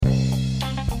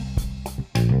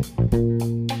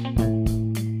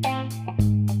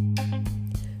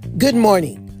Good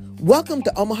morning. Welcome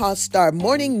to Omaha Star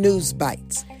Morning News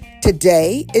Bytes.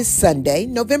 Today is Sunday,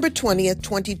 November 20th,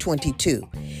 2022.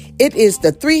 It is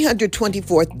the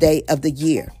 324th day of the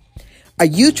year. Are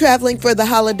you traveling for the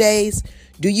holidays?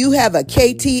 Do you have a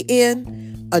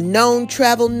KTN, a known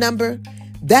travel number?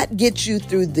 That gets you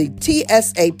through the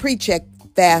TSA PreCheck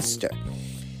faster.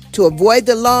 To avoid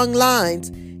the long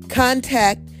lines,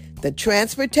 contact the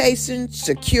Transportation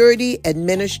Security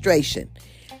Administration.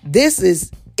 This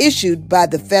is issued by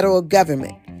the federal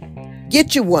government.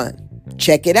 Get you one.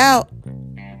 Check it out.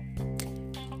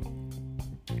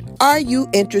 Are you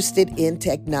interested in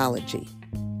technology?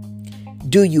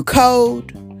 Do you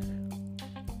code?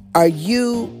 Are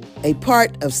you a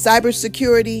part of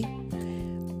cybersecurity?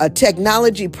 A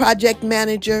technology project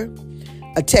manager?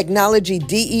 A technology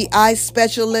DEI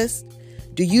specialist?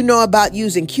 Do you know about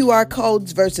using QR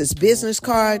codes versus business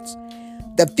cards?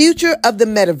 The future of the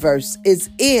metaverse is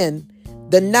in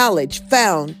the knowledge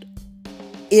found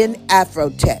in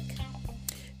AfroTech.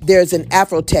 There's an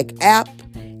AfroTech app,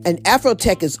 and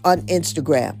AfroTech is on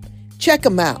Instagram. Check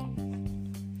them out.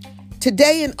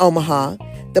 Today in Omaha,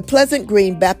 the Pleasant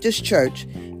Green Baptist Church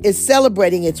is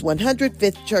celebrating its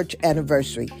 105th church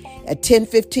anniversary at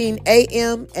 10:15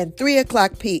 a.m. and 3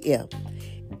 o'clock p.m.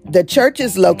 The church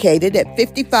is located at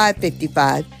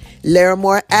 5555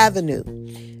 Larimore Avenue.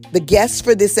 The guests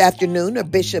for this afternoon are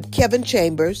Bishop Kevin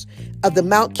Chambers of the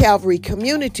Mount Calvary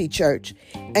Community Church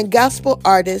and gospel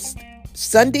artist,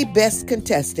 Sunday Best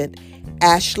contestant,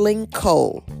 Ashling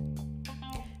Cole.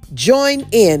 Join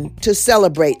in to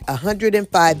celebrate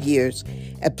 105 years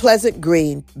at Pleasant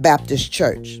Green Baptist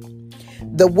Church.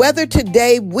 The weather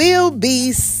today will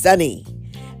be sunny.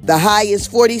 The high is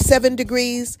 47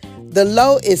 degrees. The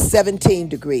low is 17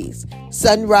 degrees.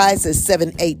 Sunrise is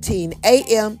 7:18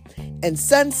 a.m. and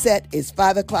sunset is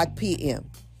 5 o'clock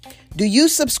p.m. Do you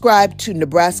subscribe to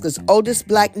Nebraska's oldest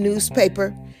black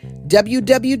newspaper?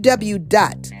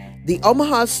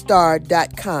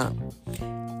 www.theomahastar.com.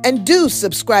 And do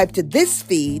subscribe to this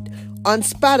feed on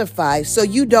Spotify so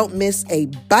you don't miss a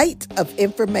bite of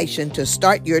information to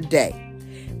start your day.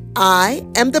 I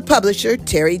am the publisher,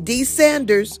 Terry D.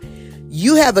 Sanders.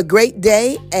 You have a great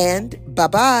day and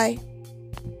bye-bye.